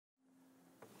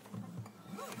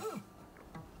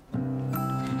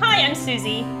I'm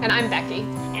Susie. And I'm Becky.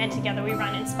 And together we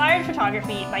run Inspired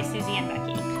Photography by Susie and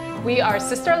Becky. We are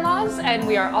sister-in-laws, and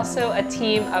we are also a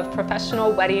team of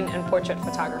professional wedding and portrait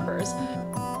photographers.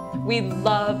 We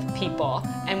love people,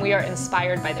 and we are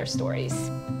inspired by their stories.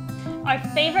 Our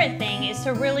favorite thing is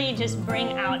to really just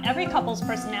bring out every couple's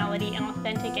personality in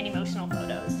authentic and emotional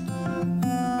photos.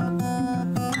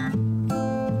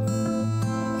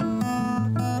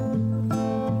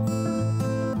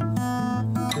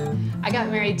 I got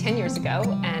married 10 years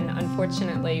ago, and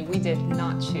unfortunately, we did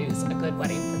not choose a good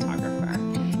wedding photographer.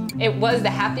 It was the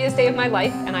happiest day of my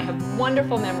life, and I have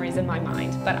wonderful memories in my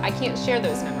mind, but I can't share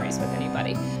those memories with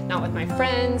anybody. Not with my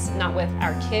friends, not with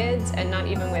our kids, and not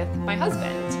even with my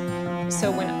husband. So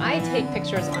when I take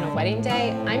pictures on a wedding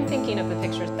day, I'm thinking of the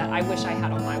pictures that I wish I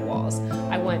had on my walls.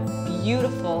 I want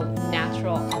beautiful,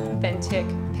 natural, authentic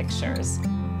pictures.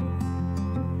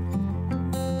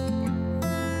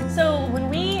 So when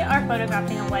we are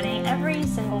photographing a wedding, every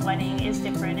single wedding is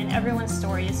different and everyone's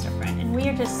story is different. And we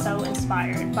are just so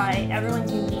inspired by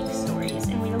everyone's unique stories.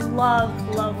 And we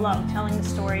love, love, love telling the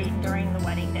story during the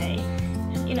wedding day.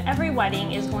 You know, every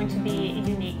wedding is going to be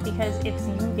unique because it's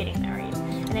you getting married.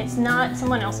 And it's not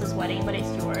someone else's wedding, but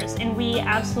it's yours. And we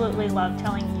absolutely love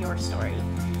telling your story.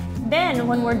 Then,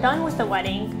 when we're done with the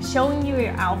wedding, showing you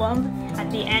your album at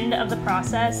the end of the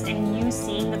process and you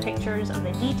seeing the pictures of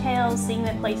the details, seeing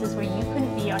the places where you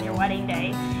couldn't be on your wedding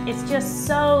day, it's just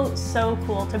so, so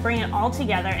cool to bring it all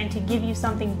together and to give you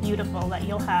something beautiful that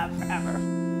you'll have forever.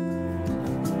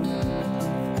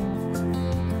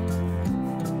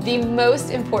 The most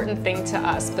important thing to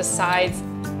us, besides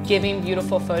giving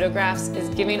beautiful photographs, is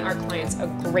giving our clients a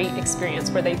great experience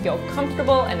where they feel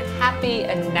comfortable and happy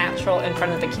and natural in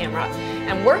front of the camera.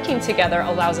 And working together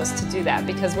allows us to do that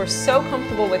because we're so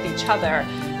comfortable with each other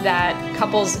that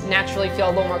couples naturally feel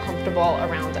a little more comfortable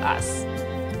around us.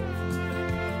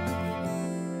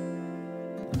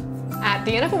 At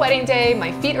the end of a wedding day,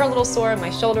 my feet are a little sore, my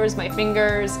shoulders, my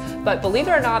fingers, but believe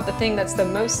it or not, the thing that's the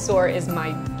most sore is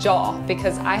my jaw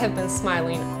because I have been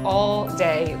smiling all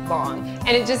day long.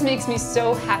 And it just makes me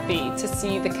so happy to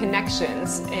see the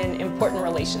connections in important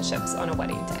relationships on a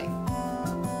wedding day.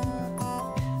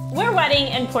 We're wedding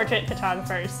and portrait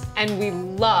photographers. And we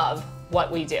love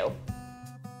what we do.